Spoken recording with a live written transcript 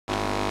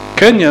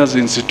Kenya's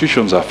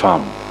institutions are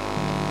firm.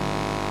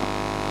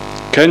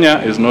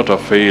 Kenya is not a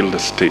failed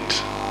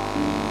state.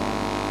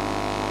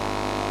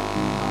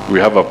 We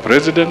have a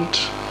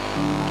president,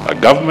 a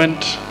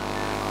government,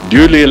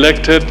 duly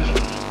elected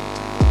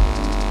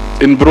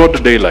in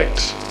broad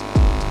daylight.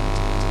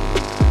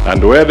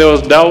 And where there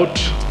was doubt,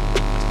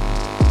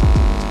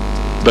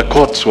 the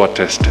courts were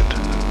tested.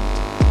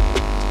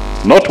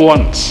 Not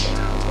once,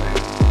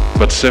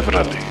 but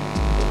severally.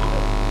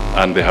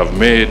 And they have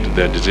made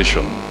their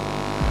decision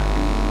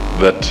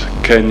that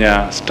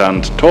Kenya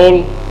stands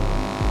tall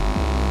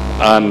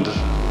and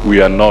we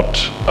are not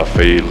a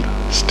failed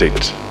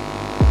state.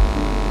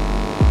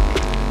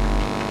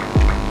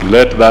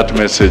 Let that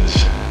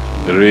message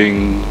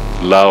ring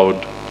loud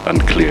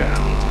and clear.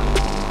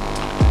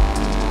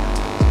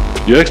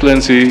 Your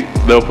Excellency,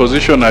 the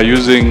opposition are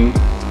using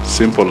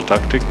simple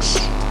tactics,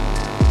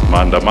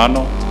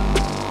 maandamano,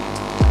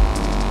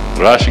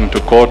 rushing to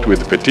court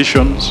with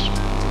petitions,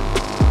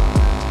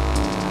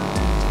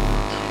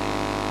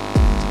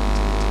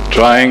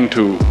 trying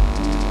to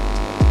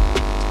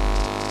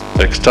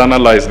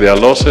externalize their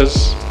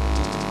losses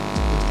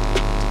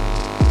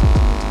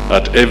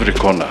at every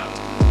corner.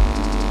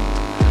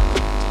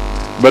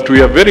 But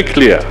we are very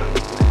clear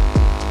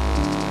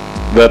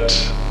that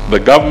the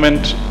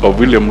government of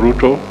William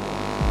Ruto,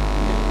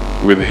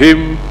 with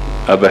him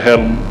at the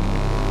helm,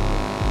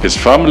 is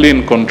firmly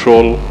in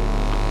control,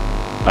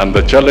 and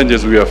the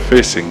challenges we are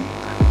facing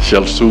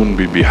shall soon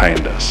be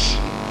behind us.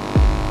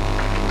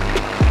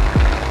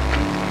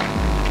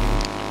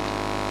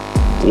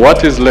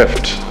 What is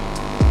left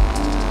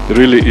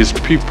really is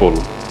people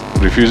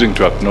refusing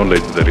to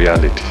acknowledge the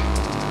reality.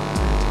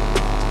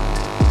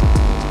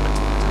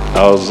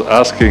 I was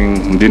asking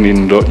Ndini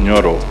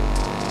Nyoro,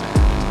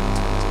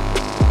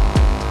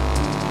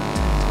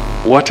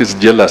 what is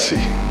jealousy?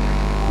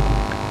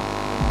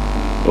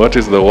 What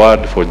is the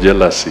word for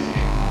jealousy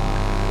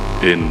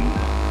in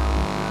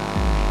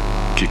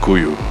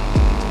Kikuyu?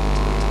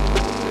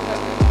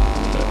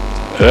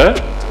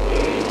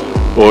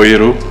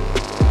 Oiru.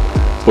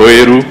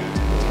 Oiru.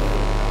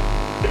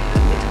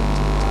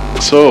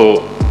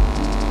 So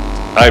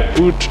I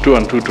put two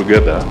and two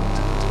together.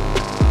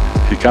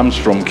 He comes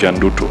from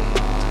Kiandutu.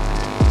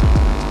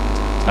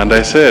 And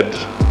I said,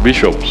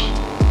 bishops,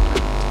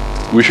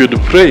 we should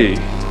pray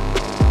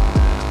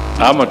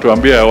ama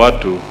tuambia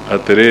watu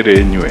aterere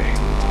enywe.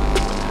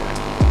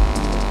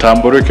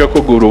 Tambore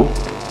kyako guru,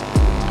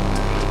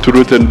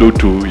 turute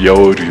ndutu ya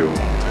orio.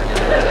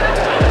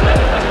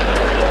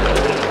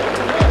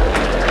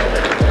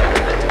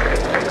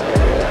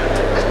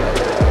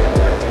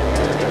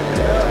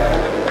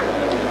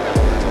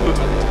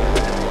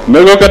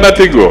 Nego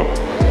kanatigo.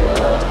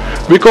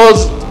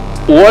 Because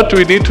what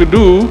we need to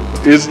do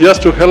is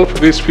just to help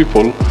these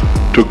people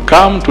to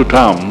come to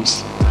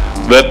terms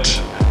that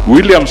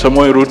William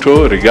Samoei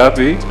Ruto,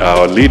 Rigathi,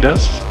 our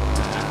leaders,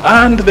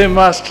 and they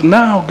must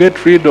now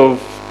get rid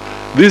of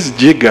this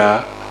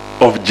jigger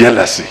of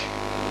jealousy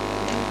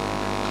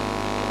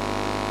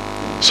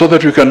so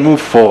that we can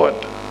move forward.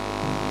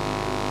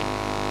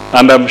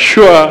 And I'm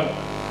sure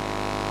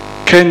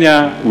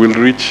Kenya will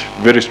reach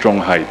very strong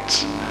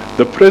heights.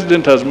 The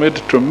president has made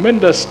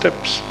tremendous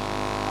steps.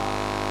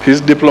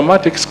 His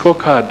diplomatic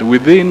scorecard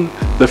within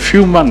the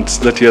few months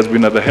that he has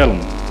been at the helm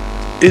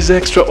is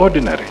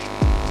extraordinary.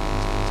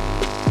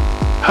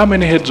 How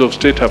many heads of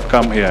state have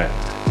come here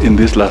in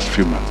these last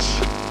few months?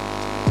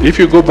 If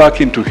you go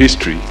back into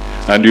history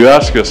and you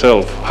ask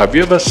yourself, have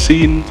you ever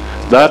seen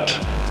that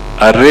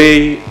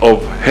array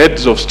of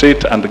heads of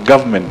state and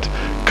government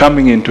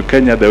coming into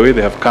Kenya the way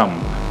they have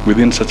come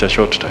within such a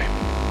short time?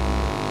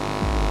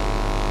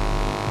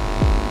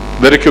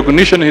 The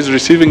recognition he's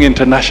receiving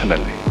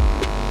internationally,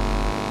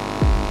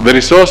 the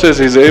resources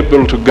he's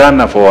able to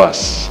garner for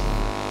us,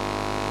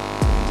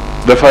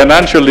 the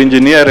financial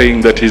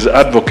engineering that he's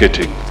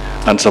advocating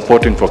and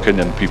supporting for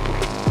Kenyan people.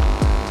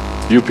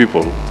 You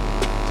people,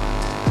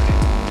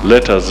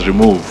 let us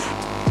remove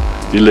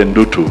ile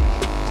ndutu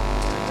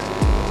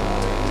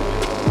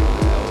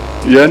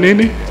ya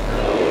nini?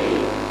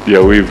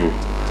 Ya wivu.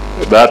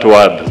 That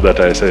word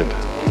that I said.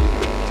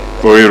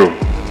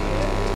 Oiru.